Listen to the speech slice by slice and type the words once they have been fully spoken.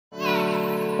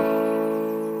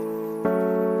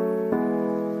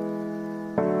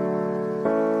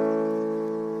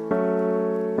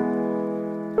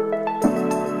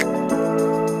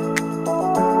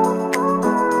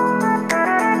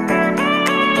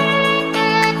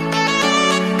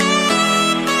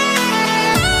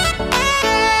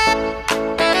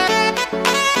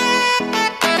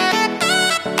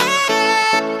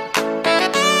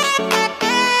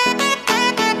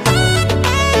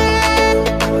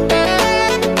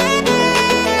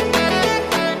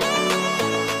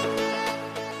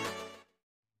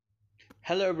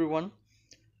everyone.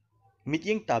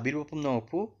 Meeting tabiru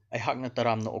pumnapu I hakna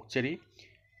taramna okcheri.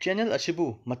 Channel asibu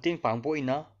mating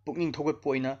pangpoina pukning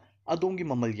thogatpoina adongi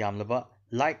mamal yamlaba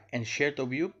like and share to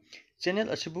view. Channel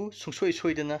asibu sungsoi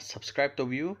soidana subscribe to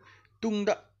view.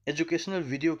 Tungda educational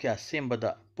video kya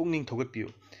sembada pukning thogatpiu.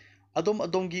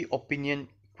 Adongi opinion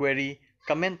query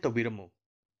comment to biramu.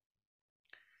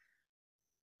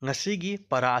 Ngasigi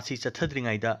para asi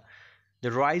chathadringaida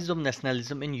The Rise of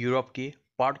Nationalism in Europe ki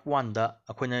Part 1 da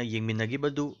akoina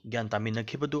yengminagibadu gyan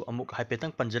taminakibadu amuk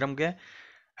haipetang panjaramge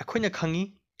akoina khangi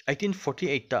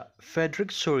 1848 ta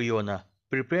Frederick Soriona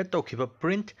prepare tokhiba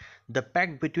print The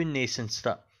Pact Between Nations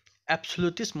ta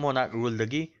absolutist monarch rule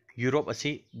dagi Europe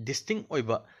asi distinct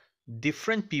oiba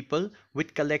different people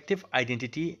with collective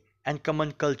identity and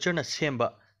common culture na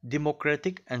semba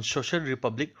democratic and social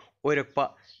republic oirakpa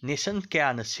nation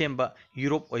kya na semba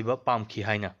Europe oiba pamki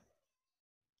haina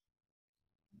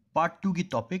Part 2 की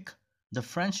topic The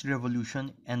French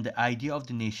Revolution and the Idea of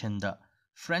the Nation. The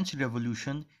French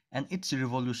Revolution and its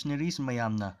revolutionaries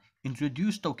mayamna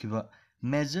introduced taukiba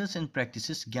measures and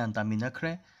practices gyan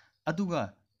taminakre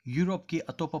aduga Europe ki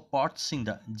atopa parts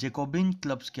singda Jacobin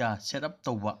clubs kya set up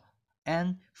tauba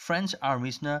and French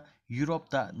armies na Europe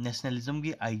da nationalism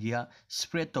ki idea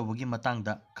spread tawagi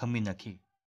matangda khaminaki.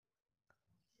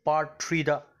 Part 3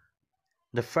 da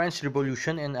The French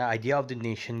Revolution and the Idea of the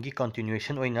Nation की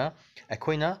continuation oina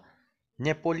akoina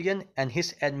Napoleon and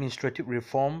his administrative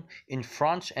reform in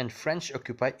France and French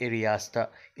occupied areas ta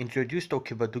introduced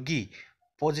tokibadugi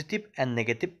positive and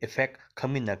negative effect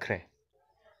khaminakre.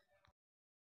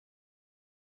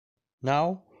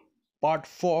 Now part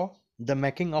 4 The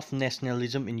Making of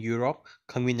Nationalism in Europe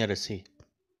khaminarasi.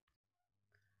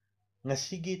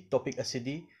 Ngasigi topic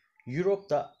asidi Europe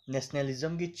ta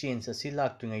nationalism ki change asi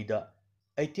laktringaida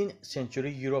 18th century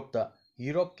Europe da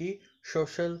Europe ki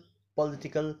social,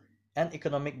 political and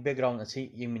economic background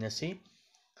asi yengminasi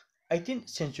 18th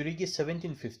century ki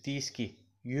 1750s ki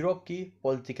Europe ki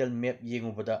political map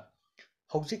yengubada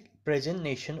hojik present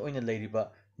nation oina leiriba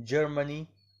Germany,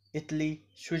 Italy,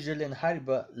 Switzerland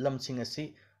hariba lamsing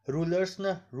asi rulers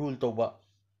na rule toba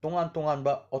tongan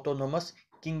ba autonomous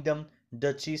kingdom,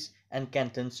 duchies and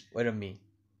cantons oirami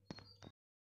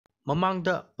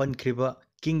mamangda pankriba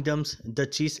Kingdoms,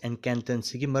 duchies, and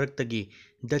cantons gi maraktagi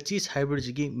duchies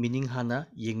haibirjigi meaning hana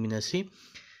yengminasi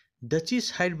duchies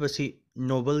haibasi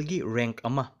noble gi rank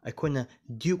ama akoina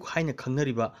duke haina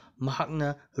khangnariba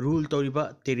mahakna rule toriba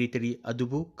territory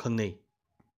adubu khangnai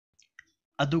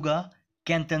aduga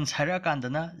cantons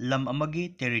harakandana lam amagi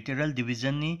territorial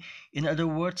division ni in other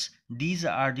words these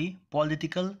are the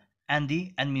political and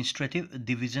the administrative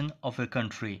division of a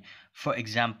country. For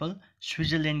example,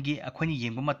 Switzerland gi akhoni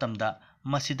yengba matamda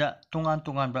masida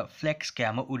tongan flags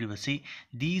kama uribasi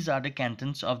these are the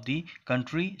cantons of the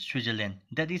country Switzerland.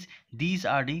 That is, these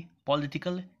are the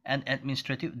political and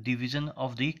administrative division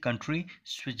of the country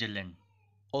Switzerland.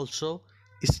 Also,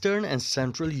 Eastern and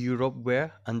Central Europe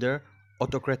were under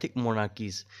autocratic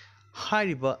monarchies.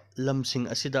 Hariba lamsing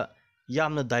asida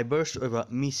yamna diverse oiba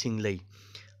mising lay.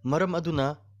 Maram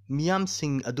aduna miyam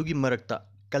sing adugi marakta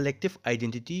collective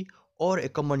identity or a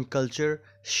common culture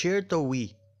shared to we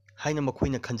haina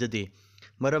makoina khanjade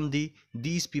maramdi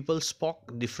these people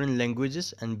spoke different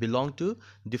languages and belonged to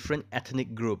different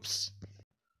ethnic groups.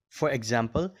 For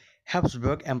example,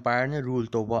 Habsburg Empire na rule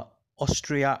toba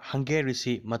Austria Hungary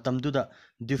si matamduda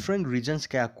different regions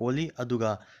kaya koli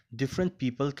aduga different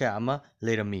people kaya ama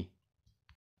leirami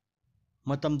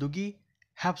matamdugi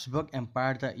Habsburg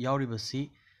Empire da yauribasi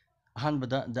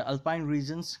the Alpine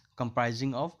regions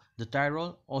comprising of the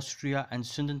Tyrol, Austria and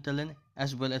Sudetenland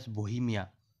as well as Bohemia.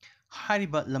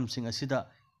 Hariba lamsing asida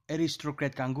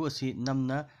aristocrat kangu asi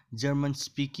namna German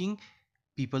speaking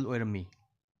people oirami.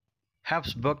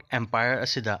 Habsburg Empire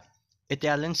asida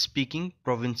Italian speaking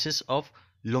provinces of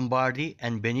Lombardy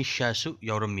and Venetia su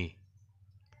yaurami.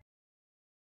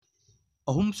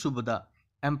 Ahum subada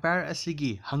Empire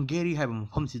asigi Hungary haiba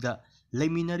mafamsida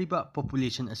laiminariba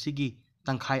population asigi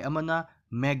tangkhai amana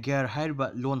Magyar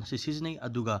haiba loan sizinai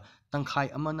aduga tangkhai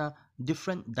amana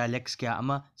different dialects kya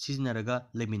ama sizinaraga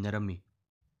leminarami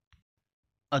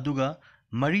aduga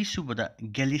mari subada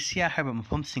Galicia haiba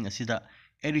mafam sing asida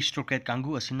aristocrat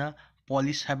kangu asina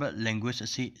Polish haiba language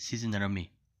asi sizinarami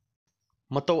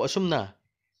matau asumna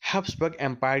Habsburg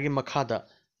Empire gi makhada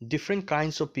different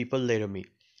kinds of people leirami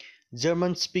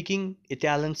German speaking,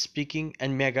 Italian speaking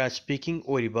and Magyar speaking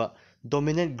oiriba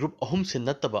dominant group ahum se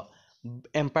nataba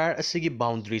Empire asigi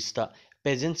boundaries ta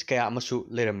peasants kaya amasu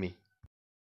leirami.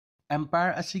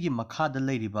 Empire asigi makhada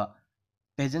leiriba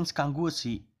peasants kangu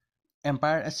asi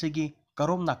Empire asigi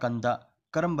karom nakanda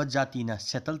karamba jati na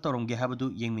settle toromge habadu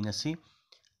yengminasi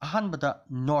ꯑꯍꯥꯟꯕꯗ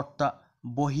ꯅꯣꯔꯠꯇ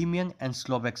ꯕꯣꯍꯤꯃꯤꯌꯟ and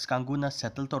ꯁ꯭ꯂꯣꯚꯦꯛꯁ ꯀꯥꯡꯕꯨꯅ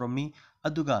settle ꯇꯧꯔꯝꯃꯤ,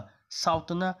 ꯑꯗꯨꯒ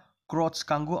ꯁꯥꯎꯠꯇꯅ ꯀ꯭ꯔꯣꯠꯁ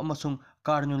ꯀꯥꯡꯕꯨ ꯑꯃꯁꯨꯡ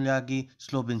ꯀꯥꯔꯅꯨꯂꯤꯌꯥꯒꯤ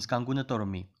ꯁ꯭ꯂꯣꯚꯤꯟꯁ ꯀꯥꯡꯕꯨꯅ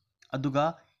ꯇꯧꯔꯝꯃꯤ, ꯑꯗꯨꯒ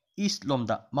east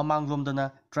ꯂꯣꯝꯗ ꯃꯃꯥꯡꯂꯣꯝꯗꯅ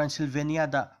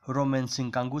ꯇ꯭ꯔꯥꯟꯁꯤꯜꯚꯦꯅꯤꯌꯥꯗ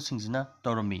ꯔꯣꯃꯦꯟꯁꯤꯡ ꯀꯥꯡꯕꯨꯁꯤꯡꯁꯤꯅ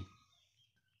ꯇꯧꯔꯝꯃꯤ꯫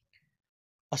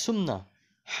 ꯑꯁꯨꯝꯅ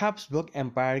ꯍꯦꯕꯁꯕꯔꯒ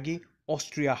ꯑꯦꯝꯄꯥꯌꯔꯒꯤ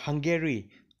ꯑꯣꯁꯇ꯭ꯔꯤꯌꯥ ꯍꯪꯒꯦꯔꯤ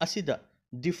ꯑꯁꯤꯗ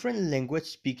ꯗꯤꯐꯔꯦꯟꯠ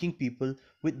language speaking people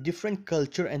with ꯗꯤꯐꯔꯦꯟꯠ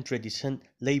culture and tradition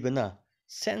ꯂꯩꯕꯅ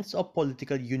sense of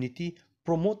political unity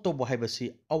promote ꯇꯧꯕ ꯍꯥꯏꯕꯁꯤ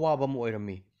ꯑꯋꯥꯕ ꯑꯃ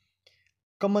ꯑꯣꯏꯔꯝꯃꯤ꯫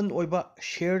 ꯀꯃꯟ ꯑꯣꯏꯕ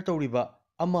ꯁꯦꯌꯔ ꯇꯧꯔꯤꯕ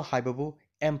ꯑꯃ ꯍꯥꯏꯕꯕꯨ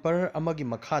ꯑꯦꯝꯄꯔꯔ ꯑꯃꯒꯤ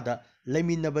ꯃꯈꯥꯗ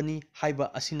ꯂꯩꯃꯤꯟꯅꯕꯅꯤ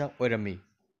ꯍꯥꯏꯕ ꯑꯁꯤꯅ ꯑꯣꯏꯔꯝꯃꯤ꯫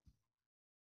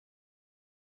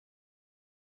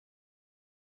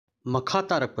 ꯃꯈꯥ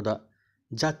ꯇꯥꯔꯛꯄꯗ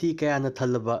ꯖꯥꯇꯤ ꯀꯌꯥꯅ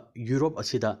ꯊꯜꯂꯕ ꯌꯨꯔꯣꯞ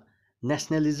ꯑꯁꯤꯗ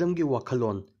ꯅꯦꯁꯅꯦꯂꯤꯖꯝꯒꯤ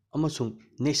ꯋꯥꯈꯜꯂꯣꯟ ꯑꯃꯁꯨꯡ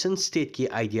ꯅꯦꯁꯟ ꯁ꯭ꯇꯦꯠꯀꯤ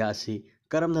ꯑꯥꯏꯗꯤꯌꯥ ꯑꯁꯤ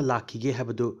ꯀꯔꯝꯅ ꯂꯥꯛꯈꯤꯒꯦ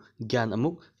ꯍꯥꯏꯕꯗꯨ ꯒ꯭ꯌꯥꯟ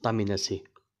ꯑꯃꯨꯛ ꯇꯥꯃꯤꯟꯅꯁꯤ꯫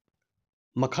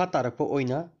 ꯃꯈꯥ ꯇꯥꯔꯛꯄ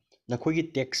ꯑꯣꯏꯅ ꯅꯈꯣꯏꯒꯤ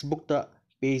ꯇꯦꯛꯁ ꯕꯨꯛꯇ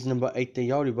ꯄꯦꯖ ꯅꯝꯕꯔ 8ꯇ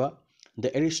ꯌꯥꯎꯔꯤꯕ ꯗ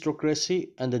ꯑꯦꯔꯤꯁꯇꯣꯀ꯭ꯔꯦꯁꯤ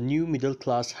ꯑꯦꯟड ꯗ ꯅ꯭ꯌꯨ ꯃꯤꯗꯜ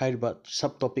ꯀ꯭ꯂꯥꯁ ꯍꯥꯏꯔꯤꯕ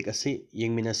ꯁꯕ ꯇꯣꯄꯤꯛ ꯑꯁꯤ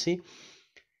ꯌꯦꯡꯃꯤꯟꯅꯁꯤ꯫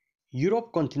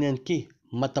 ꯌꯨꯔꯣꯞ ꯀꯣꯟꯇꯤꯅꯦꯟꯠꯀꯤ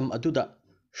ꯃꯇꯝ ꯑꯗꯨꯗ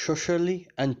ꯁꯣꯁꯤꯌꯦꯜꯂꯤ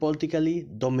ꯑꯦꯟड ꯄꯣꯂꯤꯇꯤꯀꯦꯜꯂꯤ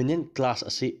ꯗꯣꯃꯤꯅꯦꯟꯠ ꯀ꯭ꯂꯥꯁ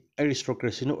ꯑꯁꯤ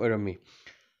ꯑꯦꯔꯤꯁꯇꯣꯀ꯭ꯔꯦꯁꯤꯅ ꯑꯣꯏꯔꯝꯃꯤ꯫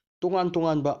 ꯇꯣꯉꯥꯟ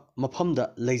ꯇꯣꯉꯥꯟꯕ ꯃꯐꯝꯗ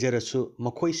ꯂꯩꯖꯔꯁꯨ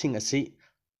ꯃꯈꯣꯏꯁꯤꯡ ꯑꯁꯤ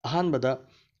ꯑꯍꯥꯟꯕꯗ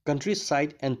ꯀꯟꯇ꯭ꯔꯤ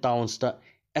ꯁꯥꯏꯗ ꯑꯦꯟ ꯇꯥꯎꯟꯁꯇ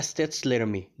ꯑꯦꯁꯇꯦꯠꯁ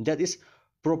ꯂꯩꯔꯝꯃꯤ, ꯗꯦꯠ ꯏꯁ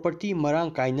ꯄ꯭ꯔꯣꯄꯔꯇꯤ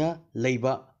ꯃꯔꯥꯡ ꯀꯥꯏꯅ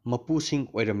ꯂꯩꯕ ꯃꯄꯨꯁꯤꯡ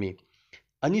ꯑꯣꯏꯔꯝꯃꯤ꯫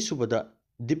 ꯑꯅꯤꯁꯨꯕꯗ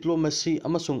ꯗꯤꯄ꯭ꯂꯣꯃꯥꯁꯤ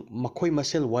ꯑꯃꯁꯨꯡ ꯃꯈꯣꯏ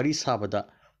ꯃꯁꯦꯜ ꯋꯥꯔꯤ ꯁꯥꯕꯗ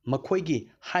ꯃꯈꯣꯏꯒꯤ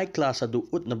ꯍꯥꯏ ꯀ꯭ꯂꯥꯁ ꯑꯗꯨ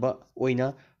ꯎꯠꯅꯕ ꯑꯣꯏꯅ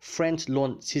ꯐ꯭ꯔꯦꯟꯆ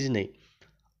ꯂꯣꯟ ꯁꯤꯖꯤꯟꯅꯩ꯫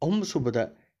 ꯑꯍꯨꯝꯁꯨꯕꯗ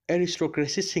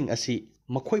ꯑꯦꯔꯤꯁꯇꯣꯀ꯭ꯔꯦꯁꯤꯁꯤꯡ ꯑꯁꯤ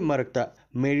ꯃꯈꯣꯏ ꯃꯔꯛꯇ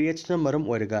ꯃꯦꯔꯤꯌꯦꯖꯅ ꯃꯔꯝ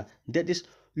ꯑꯣꯏꯔꯒ ꯗꯦꯠ ꯏꯁ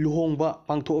ꯂꯨꯍꯣꯡꯕ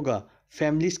ꯄꯥꯡꯊꯣꯛꯑꯒ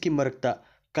ꯐꯦꯃꯤꯂꯤꯁꯀꯤ ꯃꯔꯛꯇ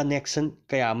ꯀꯅꯦꯛꯁꯟ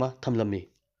ꯀꯌꯥ ꯑꯃ ꯊꯝꯂꯝꯃꯤ꯫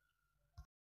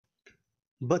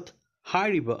 ꯕꯠ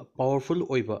ꯍꯥꯏꯔꯤꯕ ꯄꯥꯋꯔꯐꯨꯜ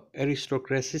ꯑꯣꯏꯕ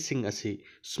ꯑꯦꯔꯤꯁꯇꯣꯀ꯭ꯔꯦꯁꯤꯁꯤꯡ ꯑꯁꯤ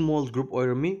ꯁ꯭ꯃꯣꯜ ꯒ꯭ꯔꯨꯞ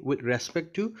ꯑꯣꯏꯔꯝꯃꯤ with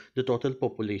respect two the total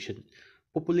population.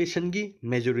 ꯄꯣꯄꯨꯂꯦꯁꯟꯒꯤ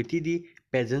ꯃꯦꯖꯣꯔꯤꯇꯤꯗꯤ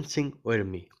ꯄꯦꯖꯦꯟꯠꯁꯤꯡ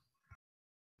ꯑꯣꯏꯔꯝꯃꯤ꯫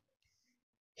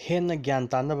 ꯍꯦꯟꯅ ꯒ꯭ꯌꯥꯟ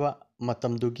ꯇꯥꯅꯕ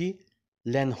ꯃꯇꯝꯗꯨꯒꯤ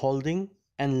ꯂꯦꯟꯗ ꯍꯣꯜꯗꯤꯡ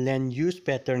ꯑꯦꯟ ꯂꯦꯟꯗ ꯌꯨꯖ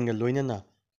ꯄꯦꯇꯔꯟꯒ ꯂꯣꯏꯅꯅ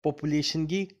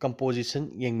ꯄꯣꯄꯨꯂꯦꯁꯟꯒꯤ ꯀꯝꯄꯣꯖꯤꯁꯟ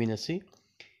ꯌꯦꯡꯃꯤꯟꯅꯁꯤ꯫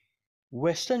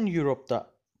 ꯋꯦꯁꯇꯔꯟ ꯌꯨꯔꯣꯞꯇ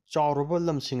ꯆꯥꯎꯔꯕ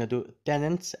ꯂꯝꯁꯤꯡ ꯑꯗꯨ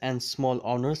ꯇꯦꯅꯦꯟꯠꯁ ꯑꯦꯟ ꯁ꯭ꯃꯣꯜ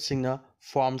ꯑꯣꯅꯔꯁꯤꯡꯅ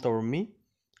ꯐꯥꯔꯝ ꯇꯧꯔꯝꯃꯤ,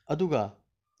 ꯑꯗꯨꯒ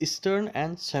ꯏꯁꯇꯔꯟ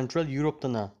ꯑꯦꯟ ꯁꯦꯟꯇ꯭ꯔꯦꯜ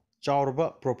ꯌꯨꯔꯣꯞꯇꯅ ꯆꯥꯎꯔꯕ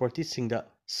ꯄ꯭ꯔꯣꯄꯔꯇꯤꯁꯤꯡꯗ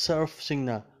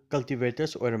ꯁꯔꯐꯁꯤꯡꯅ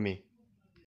ꯀꯜꯇꯤꯚꯦꯇꯔꯁ ꯑꯣꯏꯔꯝꯃꯤ꯫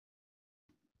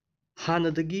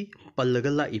 ꯍꯥꯟꯅꯗꯒꯤ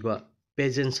ꯄꯜꯂꯒ ꯂꯥꯛꯏꯕ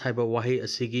ꯄꯦꯖꯦꯟꯠꯁ ꯍꯥꯏꯕ ꯋꯥꯍꯩ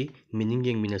ꯑꯁꯤꯒꯤ ꯃꯤꯅꯤꯡ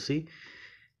ꯌꯦꯡꯃꯤꯟꯅꯁꯤ꯫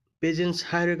 ꯄꯦꯖꯦꯟꯠꯁ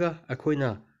ꯍꯥꯏꯔꯒ ꯑꯩꯈꯣꯏꯅ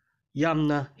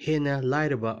ꯌꯥꯝꯅ ꯍꯦꯟꯅ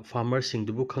ꯂꯥꯏꯔꯕ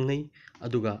ꯐꯥꯔꯃꯔꯁꯤꯡꯗꯨꯕꯨ ꯈꯪꯅꯩ,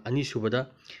 ꯑꯗꯨꯒ ꯑꯅꯤꯁꯨꯕꯗ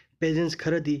ꯄꯦꯖꯦꯟꯠꯁ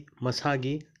ꯈꯔꯗꯤ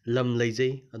ꯃꯁꯥꯒꯤ ꯂꯝ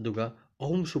ꯂꯩꯖꯩ, ꯑꯗꯨꯒ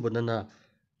ꯑꯍꯨꯝꯁꯨꯕꯗꯅ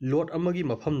ꯂꯣꯔꯗ ꯑꯃꯒꯤ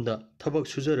ꯃꯐꯝꯗ ꯊꯕꯛ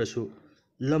ꯁꯨꯖꯔꯁꯨ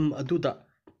ꯂꯝ ꯑꯗꯨꯗ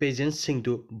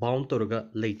ꯄꯦꯖꯦꯟꯠꯁꯤꯡꯗꯨ ꯕꯥꯎꯟ ꯇꯧꯔꯒ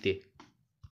ꯂꯩꯇꯦ꯫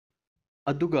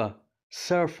 ꯑꯗꯨꯒ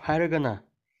ꯁꯔꯐ ꯍꯥꯏꯔꯒꯅ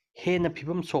ꯍꯦꯟꯅ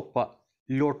ꯐꯤꯕꯝ ꯁꯣꯛꯄ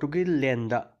ꯂꯣꯔꯗꯇꯨꯒꯤ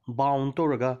ꯂꯦꯟꯗ ꯕꯥꯎꯟ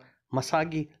ꯇꯧꯔꯒ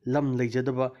ꯃꯁꯥꯒꯤ ꯂꯝ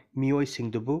ꯂꯩꯖꯗꯕ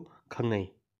ꯃꯤꯑꯣꯏꯁꯤꯡꯗꯨꯕꯨ ꯈꯪꯅꯩ꯫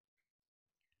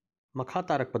 ꯃꯈꯥ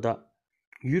ꯇꯥꯔꯛꯄꯗ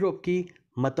ꯌꯨꯔꯣꯞꯀꯤ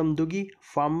ꯃꯇꯝꯗꯨꯒꯤ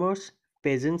ꯐꯥꯔꯃꯔꯁ,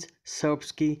 ꯄꯦꯖꯦꯟꯠꯁ,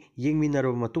 ꯁꯔꯐꯁꯀꯤ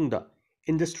ꯌꯦꯡꯃꯤꯟꯅꯔꯕ ꯃꯇꯨꯡꯗ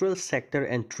ꯏꯟꯗꯁꯇ꯭ꯔꯤꯌꯦꯜ ꯁꯦꯛꯇꯔ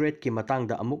ꯑꯦꯟ ꯇ꯭ꯔꯦꯗꯀꯤ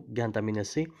ꯃꯇꯥꯡꯗ ꯑꯃꯨꯛ ꯒ꯭ꯌꯥꯟ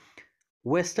ꯇꯥꯃꯤꯟꯅꯁꯤ꯫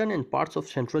 Western and parts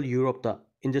of central ꯌꯨꯔꯣꯞꯇ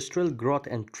industrial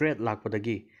growth and trade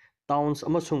ꯂꯥꯛꯄꯗꯒꯤ ꯇꯥꯎꯟꯁ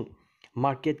ꯑꯃꯁꯨꯡ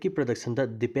ꯃꯥꯔꯀꯦꯠꯀꯤ ꯄ꯭ꯔꯗꯛꯁꯟꯗ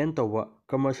ꯗꯤꯄꯦꯟꯗ ꯇꯧꯕ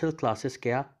ꯀꯃꯔꯁꯤꯌꯦꯜ ꯀ꯭ꯂꯥꯁꯦꯁ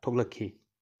ꯀꯌꯥ ꯊꯣꯛꯂꯛꯈꯤ꯫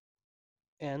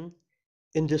 ꯑꯦꯟ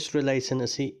ꯏꯟꯗꯁꯇ꯭ꯔꯤꯌꯦꯂꯥꯏꯖꯦꯁꯟ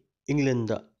ꯑꯁꯤ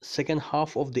England second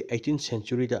half of the 18th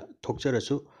ꯁꯦꯟꯆꯨꯔꯤꯗ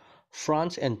ꯊꯣꯛꯆꯔꯁꯨ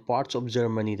France and parts of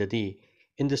ꯖꯔꯃꯅꯤꯗꯗꯤ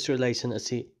industrialisation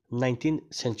ꯑꯁꯤ 19th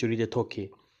ꯁꯦꯟꯆꯨꯔꯤꯗ ꯊꯣꯛꯈꯤ꯫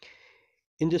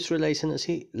 ꯏꯟꯗꯁꯇ꯭ꯔꯤꯌꯦꯂꯥꯏꯖꯦꯁꯟ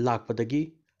ꯑꯁꯤ ꯂꯥꯛꯄꯗꯒꯤ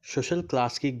ꯁꯣꯁꯤꯌꯦꯜ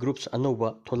ꯀ꯭ꯂꯥꯁꯀꯤ ꯒ꯭ꯔꯨꯞꯁ ꯑꯅꯧꯕ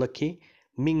ꯊꯣꯛꯂꯛꯈꯤ꯫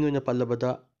 ꯃꯤꯡ ꯑꯣꯏꯅ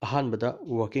ꯄꯜꯂꯕꯗ ꯑꯍꯥꯟꯕꯗ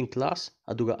ꯋꯥꯔꯀꯤꯡ ꯀ꯭ꯂꯥꯁ,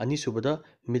 ꯑꯗꯨꯒ ꯑꯅꯤꯁꯨꯕꯗ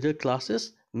middle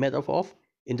classes made up of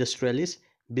industrialist,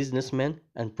 businessman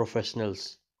and professionals.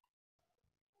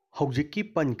 ꯍꯧꯖꯤꯛꯀꯤ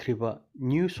ꯄꯟꯈ꯭ꯔꯤꯕ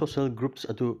ꯅ꯭ꯌꯨ ꯁꯣꯁꯤꯌꯦꯜ ꯒ꯭ꯔꯨꯞꯁ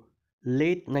ꯑꯗꯨ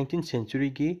late 19th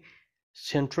ꯁꯦꯟꯆꯨꯔꯤꯒꯤ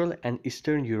central and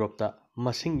eastern ꯌꯨꯔꯣꯞꯇ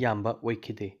ꯃꯁꯤꯡ ꯌꯥꯝꯕ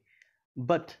ꯑꯣꯏꯈꯤꯗꯦ꯫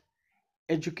 But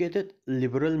ꯑꯦꯖꯨꯀꯦꯇꯦꯗ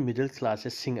liberal middle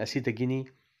ꯀ꯭ꯂꯥꯁꯦꯁꯁꯤꯡ ꯑꯁꯤꯗꯒꯤꯅꯤ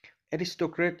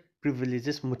ꯑꯦꯔꯤꯁꯇꯣꯀ꯭ꯔꯦꯠ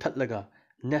ꯄ꯭ꯔꯤꯚꯤꯂꯦꯖꯦꯁ ꯃꯨꯠꯊꯠꯂꯒ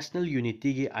national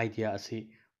ꯌꯨꯅꯤꯇꯤꯒꯤ idea ꯑꯁꯤ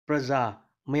ꯄ꯭ꯔꯖꯥ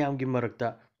ꯃꯌꯥꯝꯒꯤ ꯃꯔꯛꯇ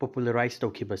ꯄꯣꯄꯨꯂꯔꯥꯏꯖ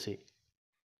ꯇꯧꯈꯤꯕꯁꯤ꯫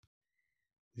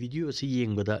 ꯚꯤꯗꯤꯑꯣ ꯑꯁꯤ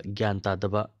ꯌꯦꯡꯕꯗ ꯒ꯭ꯌꯥꯟ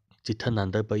ꯇꯥꯗꯕ, ꯆꯤꯠꯊ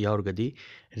ꯅꯥꯟꯗꯕ ꯌꯥꯎꯔꯒꯗꯤ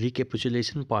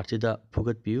ꯔꯤꯀꯦꯄꯤꯆꯨꯂꯦꯁꯟ ꯄꯥꯔꯠꯁꯤꯗ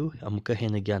ꯐꯨꯒꯠꯄꯤꯌꯨ, ꯑꯃꯨꯛꯀ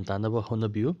ꯍꯦꯟꯅ ꯒ꯭ꯌꯥꯟ ꯇꯥꯅꯕ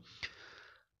ꯍꯣꯠꯅꯕꯤꯌꯨ꯫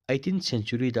 18th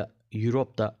ꯁꯦꯟꯆꯨꯔꯤꯗ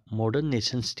ꯌꯨꯔꯣꯞꯇ ꯃꯣꯗꯔꯟ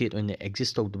ꯅꯦꯁꯟ ꯁ꯭ꯇꯦꯠ ꯑꯣꯏꯅ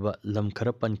ꯑꯦꯛꯖꯤꯁ ꯇꯧꯗꯕ ꯂꯝ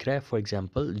ꯈꯔ ꯄꯟꯈ꯭ꯔꯦ꯫ Four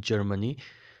example Germany.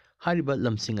 ꯍꯥꯏꯔꯤꯕ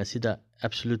ꯂꯝꯁꯤꯡ ꯑꯁꯤꯗ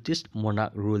ꯑꯦꯕꯁꯣꯂꯨꯇꯤꯁꯠ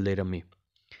ꯃꯣꯅꯥꯔꯛ ꯔꯨꯜ ꯂꯩꯔꯝꯃꯤ꯫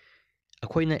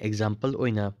 ꯑꯩꯈꯣꯏꯅ ꯑꯦꯛꯖꯥꯝꯄꯜ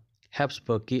ꯑꯣꯏꯅ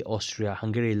ꯍꯦꯕꯁꯕꯔꯒꯀꯤ ꯑꯣꯁꯇ꯭ꯔꯤꯌꯥ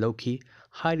ꯍꯪꯒꯦꯔꯤ ꯂꯧꯈꯤ꯫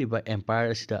 ꯍꯥꯏꯔꯤꯕ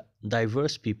ꯑꯦꯝꯄꯥꯌꯔ ꯑꯁꯤꯗ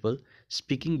diverse people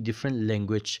speaking ꯗꯤꯐꯔꯦꯟꯠ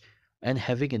language and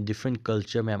ꯍꯦꯚꯤꯡ A ꯗꯤꯐꯔꯦꯟꯠ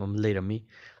culture ꯃꯌꯥꯝ ꯑꯃ ꯂꯩꯔꯝꯃꯤ꯫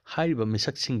 ꯍꯥꯏꯔꯤꯕ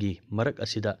ꯃꯤꯁꯛꯁꯤꯡꯒꯤ ꯃꯔꯛ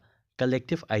ꯑꯁꯤꯗ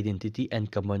ꯀꯂꯦꯛꯇꯤꯚ ꯑꯥꯏꯗꯦꯟꯇꯤꯇꯤ ꯑꯦꯟ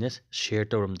ꯀꯃꯟꯅꯦꯁ ꯁꯦꯌꯔ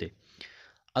ꯇꯧꯔꯝꯗꯦ꯫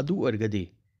 ꯑꯗꯨ ꯑꯣꯏꯔꯒꯗꯤ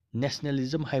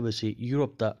nationalism haibasi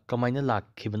Europe ta kamaina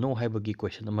lakhibano haibagi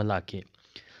question ama lakhi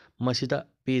masida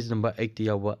page number 8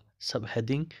 yawa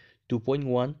subheading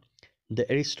 2.1 the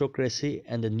aristocracy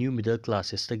and the new middle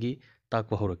classes tagi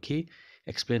takwa horakhi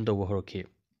explain tawwa horakhi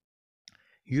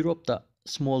Europe ta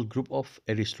small group of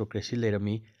aristocracy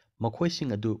lerami makhoi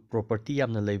adu property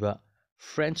yamna leiba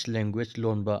French language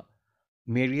lonba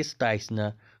marriage ties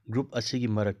na group asigi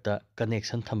marakta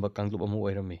connection thamba kanglup amu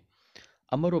oirami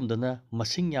Amaromdana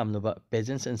masing yamnaba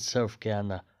peasants and serf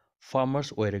kayana farmers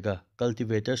oiraga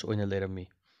cultivators oina lerami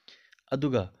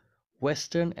aduga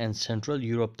western and central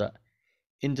Europe ta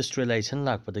industrialization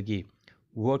lakpadagi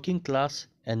working class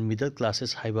and middle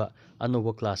classes haiba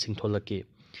anoba classing tholaki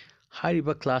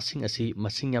hairiba classing asi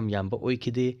masing yamba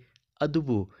oikide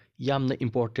adubu yamna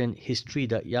important history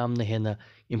da yamna hena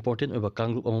important oba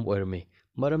kanglup amum oirami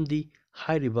maramdi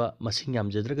hairiba masing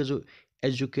jadragazu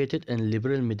educated and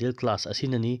liberal middle class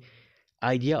asinani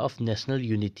idea of national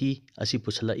unity asi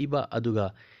pusalaiba aduga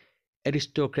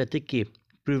aristocratic ki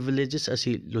privileges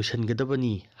asi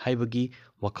losangadabani haibagi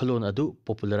wakhalon adu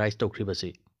popularize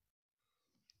tawkribasi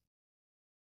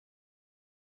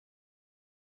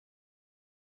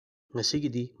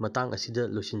Ngasigidi matang asida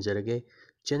losinjarage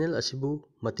channel asibu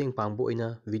mateng pangbo oina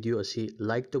video asi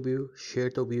like tobiu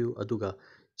share tobiu aduga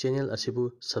channel asibu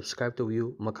subscribe tobiu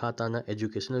makha tana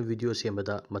educational video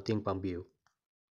sembada mateng pangbiu